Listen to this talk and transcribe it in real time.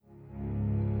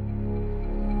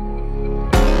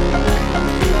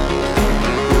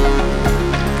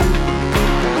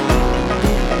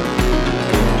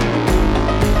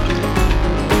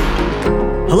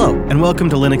and welcome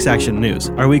to Linux Action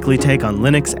News, our weekly take on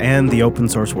Linux and the open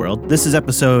source world. This is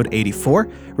episode 84,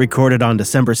 recorded on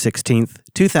December 16th,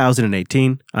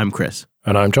 2018. I'm Chris.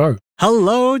 And I'm Joe.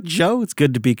 Hello, Joe. It's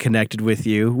good to be connected with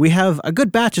you. We have a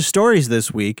good batch of stories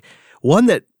this week. One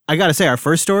that, I gotta say, our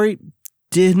first story,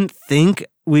 didn't think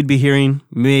we'd be hearing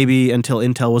maybe until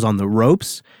Intel was on the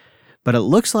ropes, but it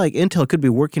looks like Intel could be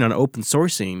working on open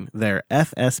sourcing their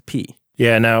FSP.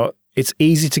 Yeah, now, it's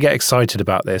easy to get excited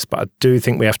about this, but I do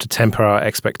think we have to temper our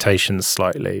expectations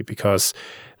slightly because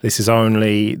this is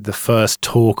only the first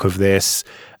talk of this,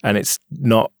 and it's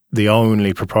not the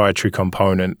only proprietary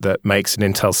component that makes an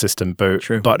Intel system boot.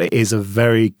 True. But it is a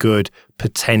very good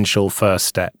potential first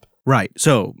step. Right.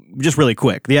 So just really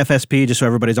quick, the FSP, just so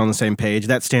everybody's on the same page,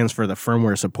 that stands for the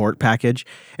Firmware Support Package.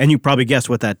 And you probably guessed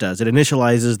what that does. It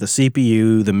initializes the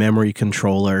CPU, the memory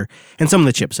controller, and some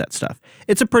of the chipset stuff.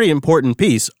 It's a pretty important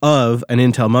piece of an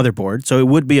Intel motherboard, so it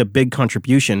would be a big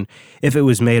contribution if it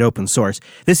was made open source.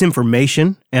 This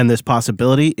information and this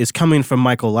possibility is coming from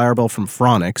Michael Larabel from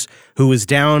Phoronix, who was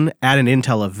down at an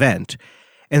Intel event.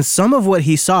 And some of what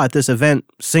he saw at this event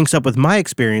syncs up with my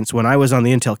experience when I was on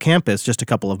the Intel campus just a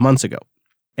couple of months ago.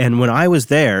 And when I was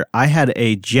there, I had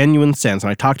a genuine sense,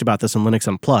 and I talked about this in Linux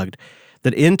Unplugged,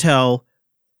 that Intel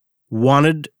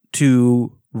wanted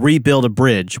to rebuild a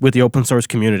bridge with the open source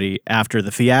community after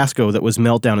the fiasco that was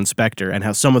Meltdown and Spectre, and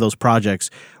how some of those projects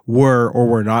were or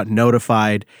were not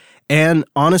notified. And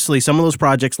honestly, some of those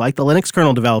projects, like the Linux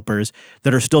kernel developers,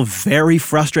 that are still very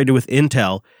frustrated with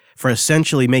Intel for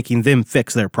essentially making them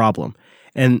fix their problem.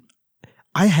 And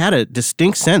I had a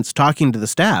distinct sense talking to the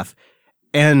staff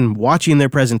and watching their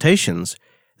presentations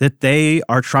that they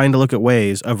are trying to look at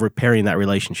ways of repairing that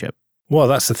relationship. Well,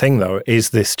 that's the thing, though.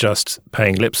 Is this just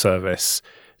paying lip service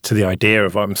to the idea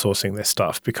of open sourcing this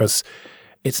stuff? Because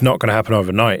it's not going to happen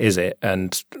overnight, is it?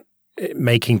 And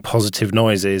making positive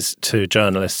noises to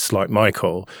journalists like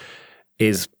Michael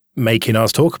is making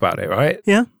us talk about it, right?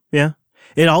 Yeah.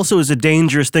 It also is a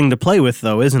dangerous thing to play with,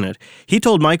 though, isn't it? He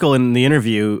told Michael in the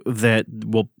interview that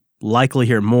we'll likely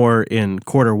hear more in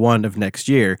Q1 of next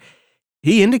year.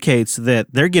 He indicates that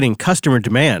they're getting customer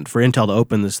demand for Intel to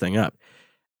open this thing up.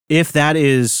 If that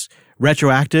is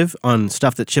retroactive on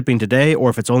stuff that's shipping today, or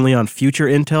if it's only on future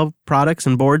Intel products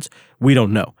and boards, we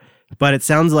don't know. But it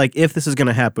sounds like if this is going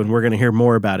to happen, we're going to hear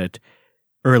more about it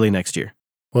early next year.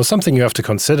 Well, something you have to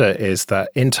consider is that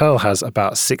Intel has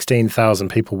about 16,000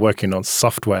 people working on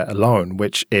software alone,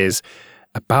 which is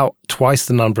about twice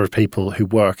the number of people who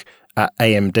work at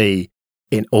AMD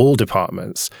in all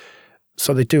departments.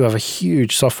 So they do have a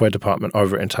huge software department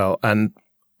over at Intel. And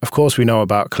of course, we know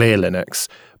about Clear Linux,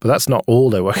 but that's not all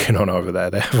they're working on over there.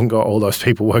 They haven't got all those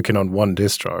people working on one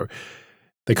distro.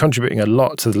 They're contributing a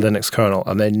lot to the Linux kernel,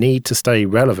 and they need to stay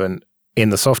relevant in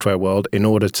the software world in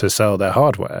order to sell their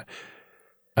hardware.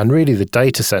 And really, the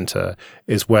data center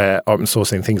is where open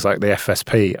sourcing things like the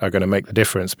FSP are going to make the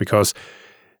difference, because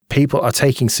people are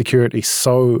taking security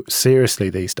so seriously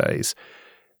these days.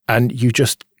 And you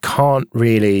just can't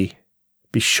really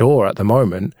be sure at the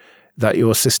moment that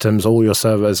your systems, all your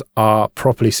servers are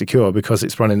properly secure because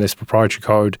it's running this proprietary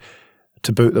code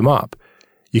to boot them up.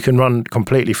 You can run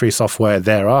completely free software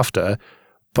thereafter,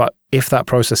 but if that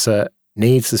processor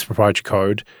needs this proprietary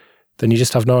code, then you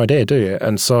just have no idea, do you?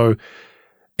 And so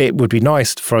it would be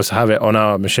nice for us to have it on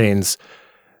our machines,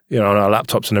 on our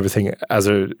laptops and everything as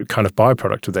a kind of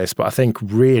byproduct of this. But I think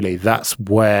really that's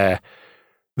where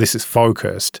this is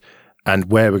focused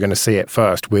and where we're going to see it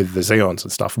first with the Xeons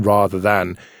and stuff, rather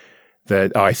than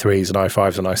the i3s and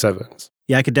i5s and i7s.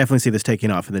 Yeah, I could definitely see this taking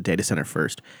off in the data center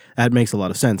first. That makes a lot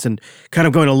of sense. And kind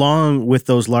of going along with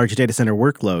those large data center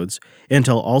workloads,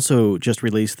 Intel also just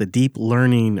released the Deep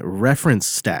Learning Reference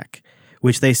Stack,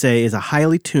 which they say is a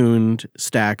highly tuned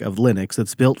stack of Linux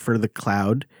that's built for the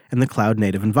cloud and the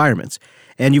cloud-native environments.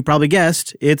 And you probably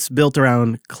guessed, it's built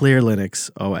around Clear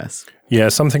Linux OS. Yeah,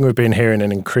 something we've been hearing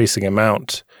an increasing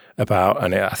amount about,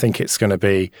 and I think it's going to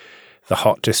be the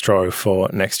hot distro for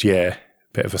next year.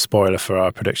 Bit of a spoiler for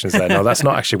our predictions there. No, that's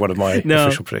not actually one of my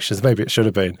official predictions. Maybe it should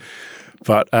have been.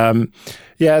 But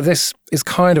this is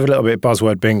kind of a little bit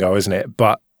buzzword bingo, isn't it?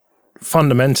 But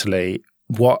fundamentally,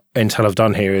 what Intel have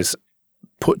done here is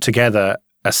put together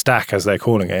a stack, as they're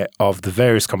calling it, of the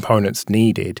various components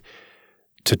needed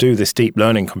to do this deep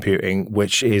learning computing,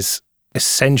 which is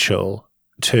essential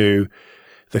to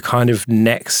the kind of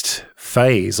next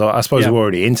phase. Or I suppose we're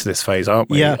already into this phase, aren't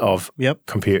we, of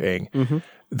computing,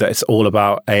 that it's all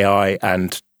about AI,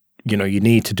 and you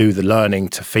need to do the learning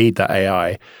to feed that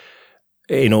AI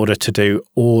in order to do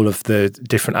all of the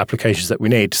different applications that we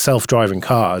need. Self-driving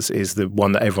cars is the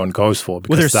one that everyone goes for.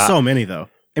 Well, there's so many, though.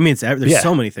 I mean, there's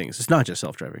so many things. It's not just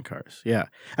self-driving cars. Yeah.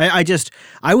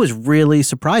 I was really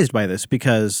surprised by this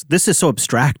because this is so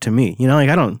abstract to me. Like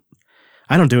I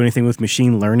don't do anything with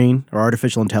machine learning or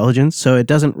artificial intelligence. So it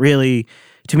doesn't really,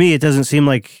 to me, it doesn't seem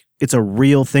like it's a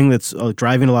real thing that's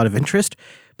driving a lot of interest.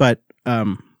 But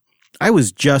I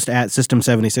was just at System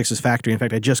 76's factory. In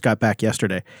fact, I just got back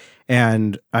yesterday.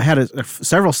 And I had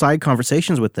several side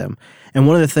conversations with them. And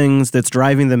one of the things that's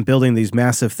driving them building these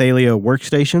massive Thelio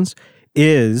workstations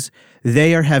is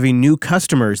they are having new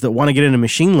customers that want to get into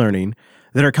machine learning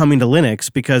that are coming to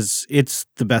Linux because it's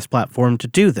the best platform to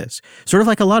do this. Sort of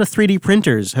like a lot of 3D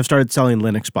printers have started selling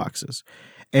Linux boxes.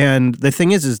 And the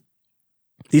thing is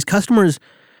these customers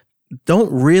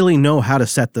don't really know how to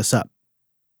set this up.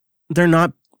 They're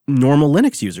not normal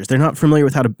Linux users. They're not familiar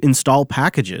with how to install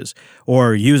packages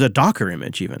or use a Docker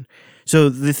image even. So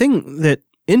the thing that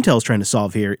Intel's trying to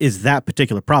solve here is that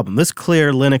particular problem. This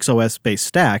clear Linux OS-based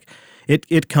stack,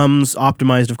 it comes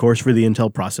optimized, of course, for the Intel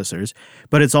processors,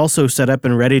 but it's also set up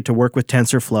and ready to work with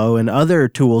TensorFlow and other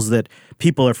tools that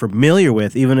people are familiar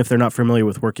with, even if they're not familiar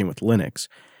with working with Linux.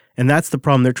 And that's the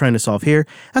problem they're trying to solve here.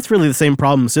 That's really the same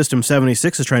problem System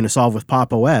 76 is trying to solve with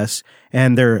Pop! OS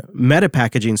and their meta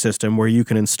packaging system where you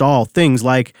can install things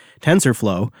like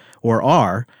TensorFlow or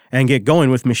R and get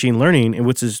going with machine learning,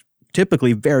 which is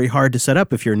typically very hard to set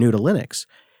up if you're new to Linux.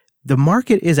 The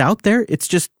market is out there. It's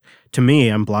just, to me,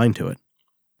 I'm blind to it.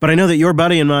 But I know that your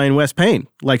buddy and mine, Wes Payne,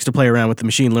 likes to play around with the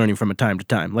machine learning from time to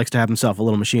time, likes to have himself a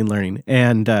little machine learning.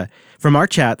 And from our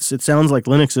chats, it sounds like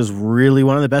Linux is really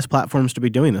one of the best platforms to be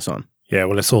doing this on. Yeah,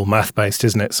 well, it's all math-based,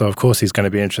 isn't it? So, of course, he's going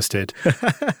to be interested.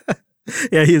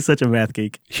 Yeah, he's such a math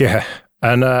geek. Yeah.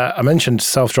 And I mentioned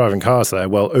self-driving cars there.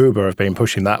 Well, Uber have been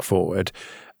pushing that forward.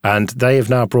 And they have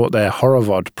now brought their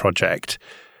Horovod project,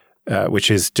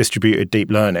 which is distributed deep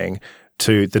learning,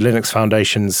 to the Linux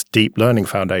Foundation's Deep Learning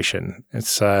Foundation.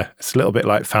 It's a little bit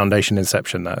like Foundation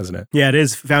Inception, that, isn't it? Yeah, it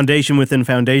is foundation within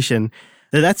foundation.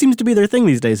 That seems to be their thing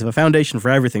these days, of a foundation for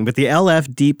everything. But the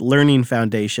LF Deep Learning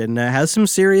Foundation has some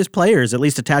serious players, at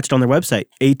least attached on their website.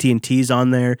 AT&T's on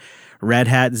there, Red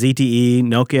Hat, ZTE,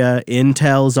 Nokia,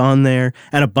 Intel's on there,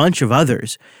 and a bunch of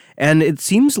others. And it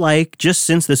seems like just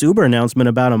since this Uber announcement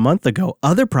about a month ago,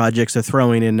 other projects are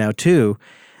throwing in now too.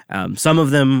 Some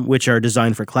of them which are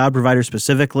designed for cloud providers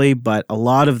specifically, but a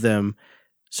lot of them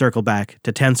circle back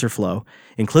to TensorFlow,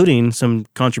 including some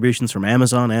contributions from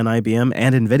Amazon and IBM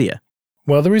and NVIDIA.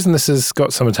 Well, the reason this has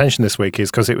got some attention this week is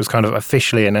because it was kind of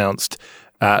officially announced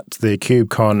at the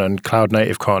KubeCon and Cloud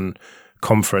Native Con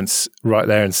conference right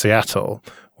there in Seattle,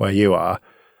 where you are.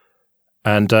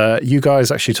 And you guys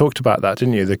actually talked about that,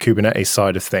 didn't you? The Kubernetes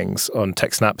side of things on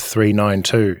TechSnap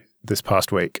 392 this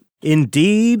past week.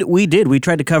 Indeed, we did. We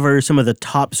tried to cover some of the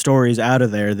top stories out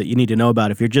of there that you need to know about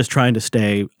if you're just trying to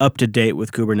stay up to date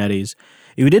with Kubernetes.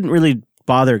 We didn't really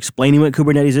bother explaining what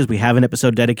Kubernetes is. We have an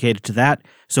episode dedicated to that.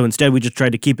 So instead, we just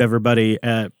tried to keep everybody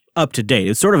up to date.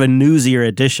 It's sort of a newsier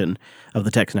edition of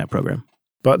the TechSnap program.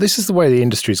 But this is the way the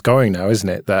industry's going now, isn't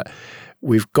it? That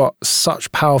we've got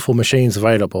such powerful machines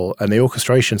available and the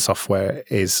orchestration software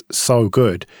is so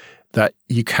good that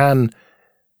you can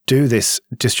do this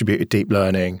distributed deep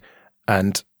learning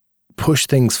and push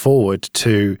things forward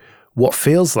to what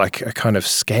feels like a kind of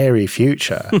scary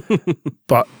future.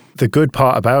 But the good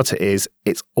part about it is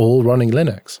it's all running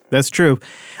Linux. That's true.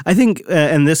 I think,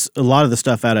 and a lot of the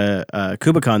stuff out of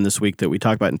KubeCon this week that we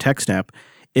talked about in TechSnap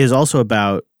is also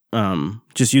about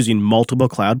just using multiple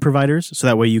cloud providers, so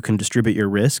that way you can distribute your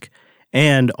risk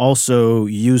and also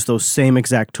use those same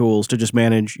exact tools to just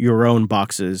manage your own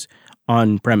boxes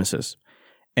on premises.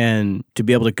 And to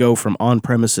be able to go from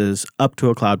on-premises up to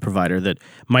a cloud provider that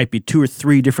might be 2 or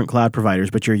 3 different cloud providers,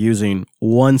 but you're using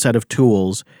one set of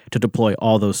tools to deploy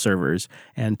all those servers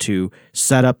and to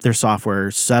set up their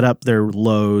software, set up their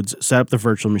loads, set up the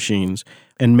virtual machines,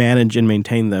 and manage and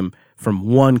maintain them from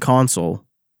one console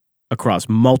across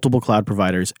multiple cloud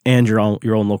providers and your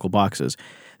own local boxes.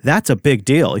 That's a big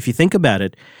deal. If you think about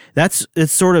it,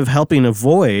 it's sort of helping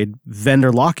avoid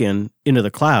vendor lock-in into the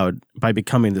cloud by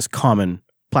becoming this common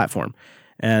platform.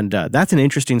 And that's an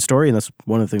interesting story, and that's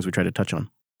one of the things we try to touch on.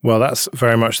 Well, that's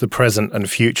very much the present and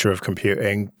future of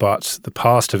computing, but the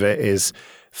past of it is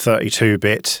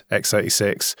 32-bit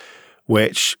x86,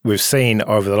 which we've seen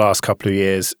over the last couple of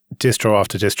years, distro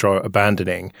after distro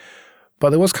abandoning. But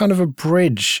there was kind of a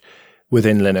bridge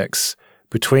within Linux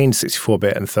between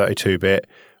 64-bit and 32-bit,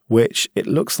 which it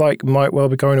looks like might well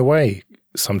be going away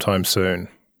sometime soon.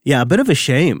 Yeah, a bit of a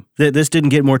shame that this didn't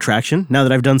get more traction. Now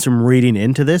that I've done some reading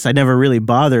into this, I never really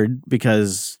bothered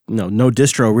because no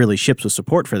distro really ships with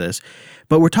support for this.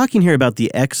 But we're talking here about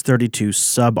the x32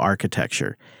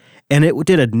 sub-architecture. and it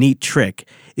did a neat trick.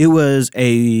 It was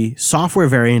a software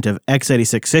variant of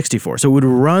x86-64, so it would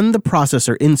run the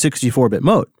processor in 64-bit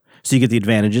mode. So you get the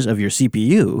advantages of your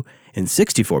CPU in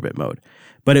 64-bit mode.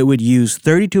 But it would use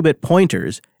 32-bit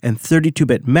pointers and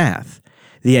 32-bit math.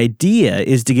 The idea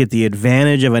is to get the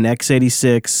advantage of an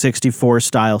x86-64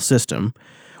 style system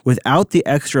without the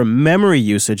extra memory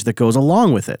usage that goes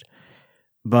along with it.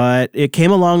 But it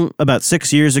came along about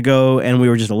 6 years ago, and we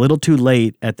were just a little too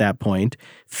late at that point.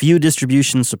 Few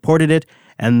distributions supported it,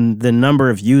 and the number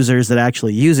of users that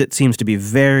actually use it seems to be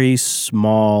very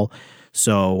small.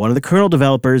 So one of the kernel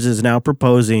developers is now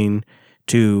proposing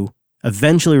to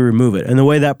eventually remove it. And the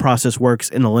way that process works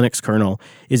in the Linux kernel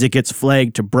is it gets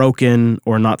flagged to broken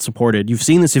or not supported. You've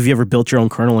seen this if you ever built your own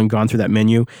kernel and gone through that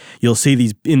menu. You'll see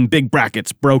these in big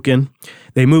brackets, broken.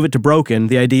 They move it to broken.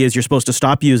 The idea is you're supposed to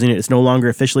stop using it. It's no longer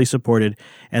officially supported,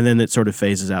 and then it sort of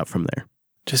phases out from there.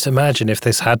 Just imagine if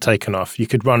this had taken off, you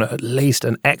could run at least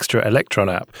an extra Electron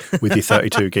app with your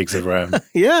 32 gigs of RAM.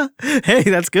 Yeah. Hey,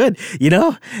 that's good.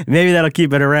 Maybe that'll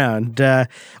keep it around.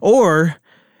 Or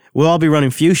we'll all be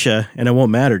running Fuchsia, and it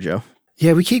won't matter, Joe.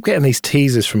 Yeah, we keep getting these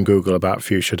teasers from Google about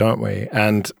Fuchsia, don't we?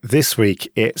 And this week,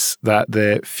 it's that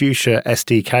the Fuchsia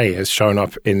SDK has shown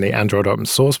up in the Android open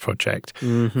source project.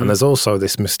 Mm-hmm. And there's also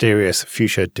this mysterious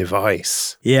Fuchsia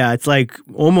device. Yeah, it's like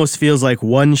almost feels like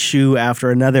one shoe after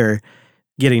another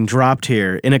getting dropped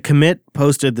here. In a commit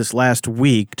posted this last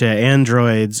week to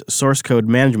Android's source code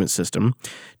management system,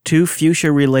 2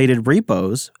 Fuchsia-related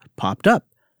repos popped up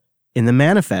in the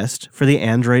manifest for the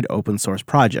Android open source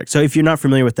project. So if you're not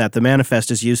familiar with that, the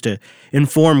manifest is used to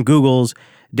inform Google's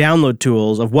download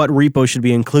tools of what repo should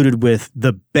be included with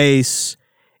the base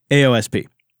AOSP.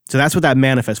 So that's what that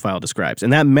manifest file describes.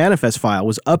 And that manifest file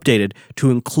was updated to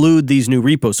include these new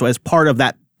repos. So as part of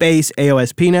that base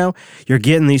AOSP now, you're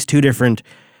getting these 2 different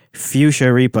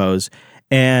Fuchsia repos.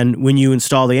 And when you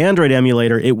install the Android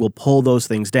emulator, it will pull those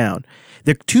things down.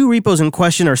 The 2 repos in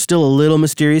question are still a little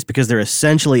mysterious because they're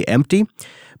essentially empty,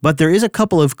 but there is a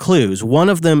couple of clues. One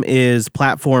of them is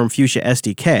Platform Fuchsia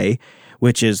SDK,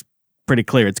 which is pretty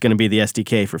clear it's going to be the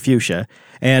SDK for Fuchsia,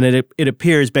 and it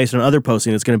appears based on other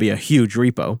posting it's going to be a huge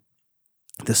repo.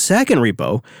 The second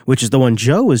repo, which is the one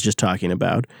Joe was just talking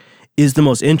about, is the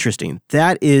most interesting.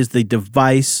 That is the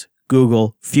device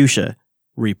Google Fuchsia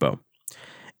repo.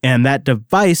 And that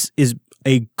device is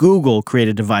a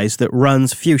Google-created device that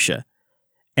runs Fuchsia.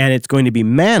 And it's going to be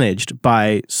managed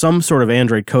by some sort of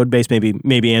Android code base,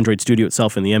 maybe Android Studio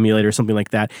itself in the emulator or something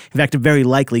like that. In fact, it very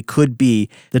likely could be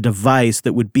the device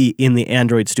that would be in the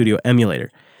Android Studio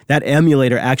emulator. That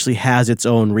emulator actually has its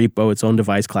own repo, its own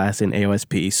device class in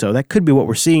AOSP. So that could be what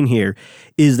we're seeing here,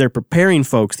 is they're preparing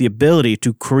folks the ability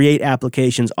to create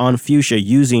applications on Fuchsia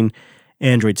using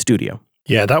Android Studio.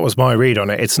 Yeah, that was my read on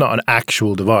it. It's not an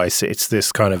actual device. It's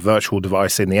this kind of virtual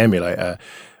device in the emulator,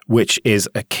 which is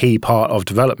a key part of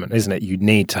development, isn't it? You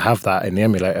need to have that in the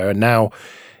emulator. And now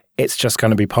it's just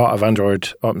going to be part of Android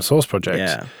open source projects.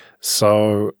 Yeah.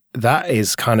 So that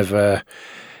is kind of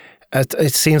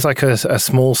it seems like a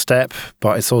small step,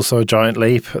 but it's also a giant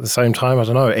leap at the same time. I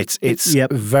don't know. It's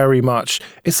very much,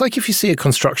 it's like if you see a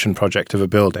construction project of a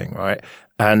building, right?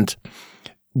 And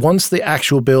once the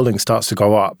actual building starts to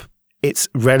go up, it's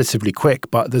relatively quick,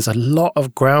 but there's a lot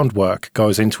of groundwork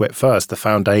goes into it first, the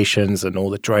foundations and all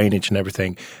the drainage and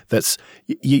everything. That's,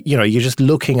 you're just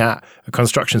looking at a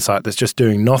construction site that's just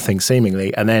doing nothing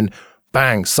seemingly, and then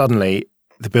bang, suddenly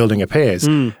the building appears.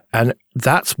 And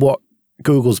that's what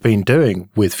Google's been doing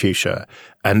with Fuchsia.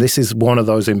 And this is one of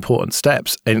those important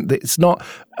steps. And it's not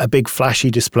a big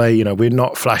flashy display. We're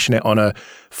not flashing it on a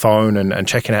phone and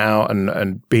checking it out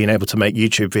and being able to make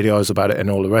YouTube videos about it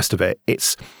and all the rest of it.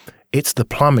 It's the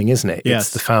plumbing, isn't it? Yes.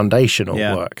 It's the foundational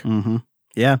work. Mm-hmm.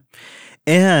 Yeah.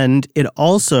 And it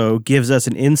also gives us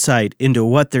an insight into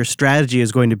what their strategy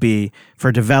is going to be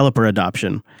for developer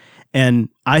adoption. And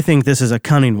I think this is a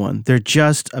cunning one. They're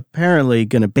just apparently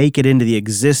going to bake it into the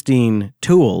existing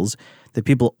tools that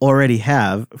people already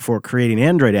have for creating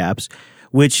Android apps,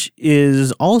 which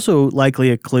is also likely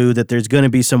a clue that there's going to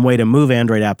be some way to move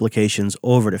Android applications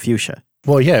over to Fuchsia.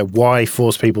 Well, yeah, why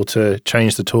force people to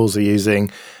change the tools they're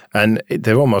using? And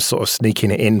they're almost sort of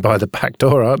sneaking it in by the back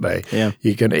door, aren't they? Yeah.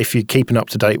 If you're keeping up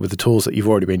to date with the tools that you've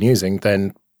already been using,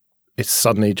 then it's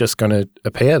suddenly just going to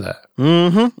appear there.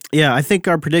 Mm-hmm. Yeah, I think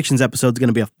our predictions episode is going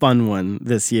to be a fun one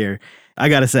this year. I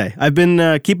got to say, I've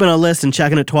been keeping a list and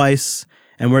checking it twice,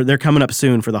 and they're coming up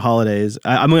soon for the holidays.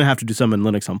 I'm going to have to do some in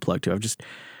Linux Unplugged too.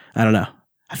 I don't know.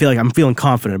 I feel like I'm feeling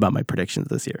confident about my predictions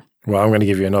this year. Well, I'm going to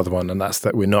give you another one, and that's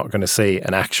that we're not going to see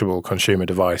an actual consumer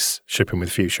device shipping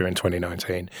with Fuchsia in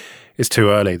 2019. It's too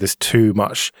early. There's too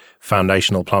much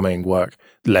foundational plumbing work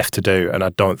left to do, and I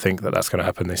don't think that that's going to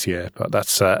happen this year. But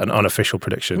that's an unofficial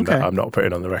prediction that I'm not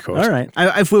putting on the record. All right.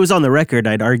 If it was on the record,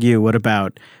 I'd argue, what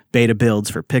about beta builds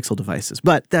for Pixel devices?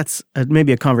 But that's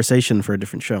maybe a conversation for a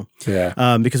different show.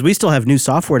 Yeah. Because we still have new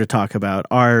software to talk about.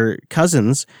 Our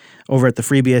cousins over at the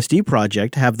FreeBSD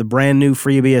project have the brand new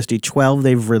FreeBSD 12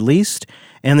 they've released,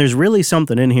 and there's really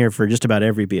something in here for just about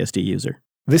every BSD user.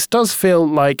 This does feel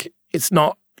like it's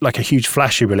not like a huge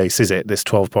flashy release, is it, this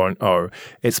 12.0?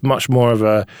 It's much more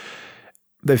of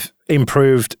they've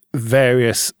improved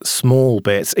various small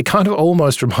bits. It kind of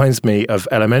almost reminds me of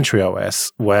Elementary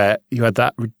OS, where you had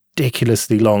that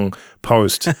ridiculously long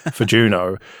post for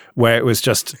Juno, where it was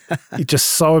just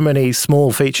so many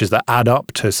small features that add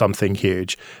up to something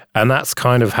huge. And that's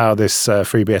kind of how this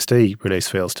FreeBSD release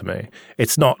feels to me.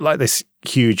 It's not like this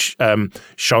huge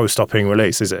show-stopping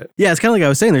release, is it? Yeah, it's kind of like I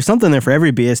was saying, there's something there for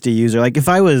every BSD user. Like if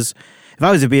I was a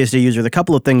BSD user, the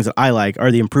couple of things that I like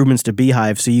are the improvements to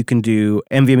Beehive, so you can do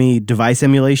NVMe device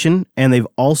emulation, and they've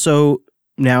also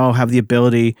now have the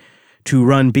ability to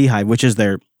run Beehive, which is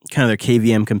their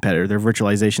KVM competitor, their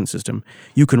virtualization system.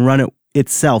 You can run it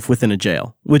itself within a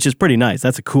jail, which is pretty nice.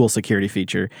 That's a cool security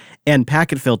feature. And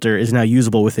Packet Filter is now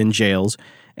usable within jails,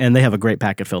 and they have a great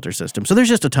packet filter system. So there's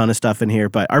just a ton of stuff in here,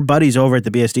 but our buddies over at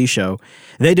the BSD show,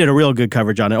 they did a real good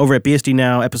coverage on it. Over at BSD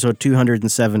Now, episode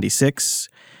 276,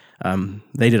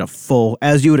 they did a full,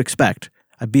 as you would expect,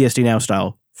 a BSD Now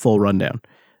style full rundown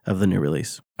of the new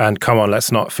release. And come on,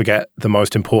 let's not forget the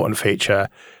most important feature,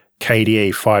 KDE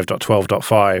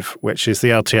 5.12.5, which is the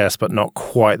LTS, but not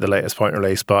quite the latest point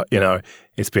release. But,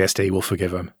 it's BSD, we'll forgive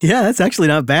them. Yeah, that's actually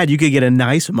not bad. You could get a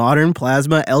nice modern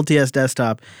Plasma LTS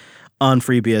desktop on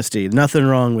FreeBSD. Nothing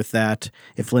wrong with that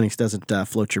if Linux doesn't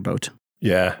float your boat.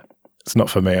 Yeah, it's not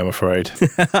for me, I'm afraid.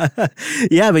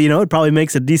 Yeah, but it probably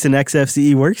makes a decent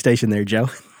XFCE workstation there, Joe.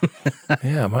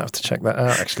 Yeah, I might have to check that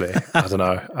out, actually. I don't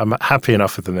know. I'm happy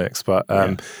enough with the Linux, but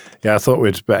I thought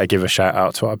we'd better give a shout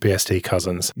out to our BSD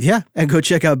cousins. Yeah, and go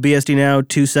check out BSD Now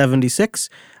 276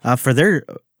 for their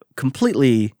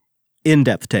completely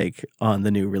in-depth take on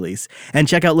the new release. And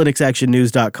check out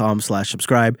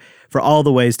linuxactionnews.com/subscribe for all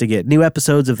the ways to get new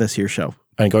episodes of this here show.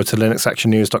 And go to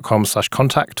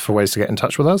linuxactionnews.com/contact for ways to get in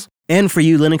touch with us. And for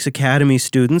you Linux Academy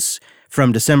students,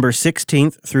 from December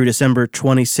 16th through December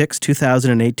 26,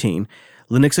 2018,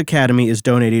 Linux Academy is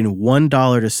donating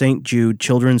 $1 to St. Jude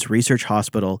Children's Research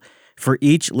Hospital for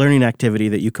each learning activity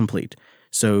that you complete.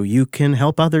 So you can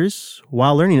help others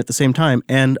while learning at the same time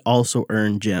and also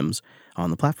earn gems on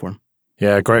the platform.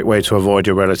 Yeah, a great way to avoid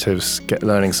your relatives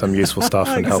learning some useful stuff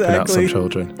and helping out some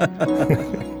children.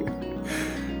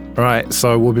 All right,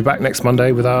 so we'll be back next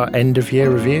Monday with our end-of-year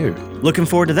review. Looking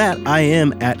forward to that. I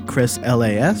am at Chris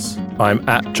LAS. I'm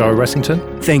at Joe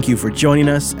Ressington. Thank you for joining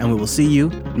us, and we will see you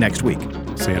next week.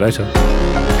 See you later.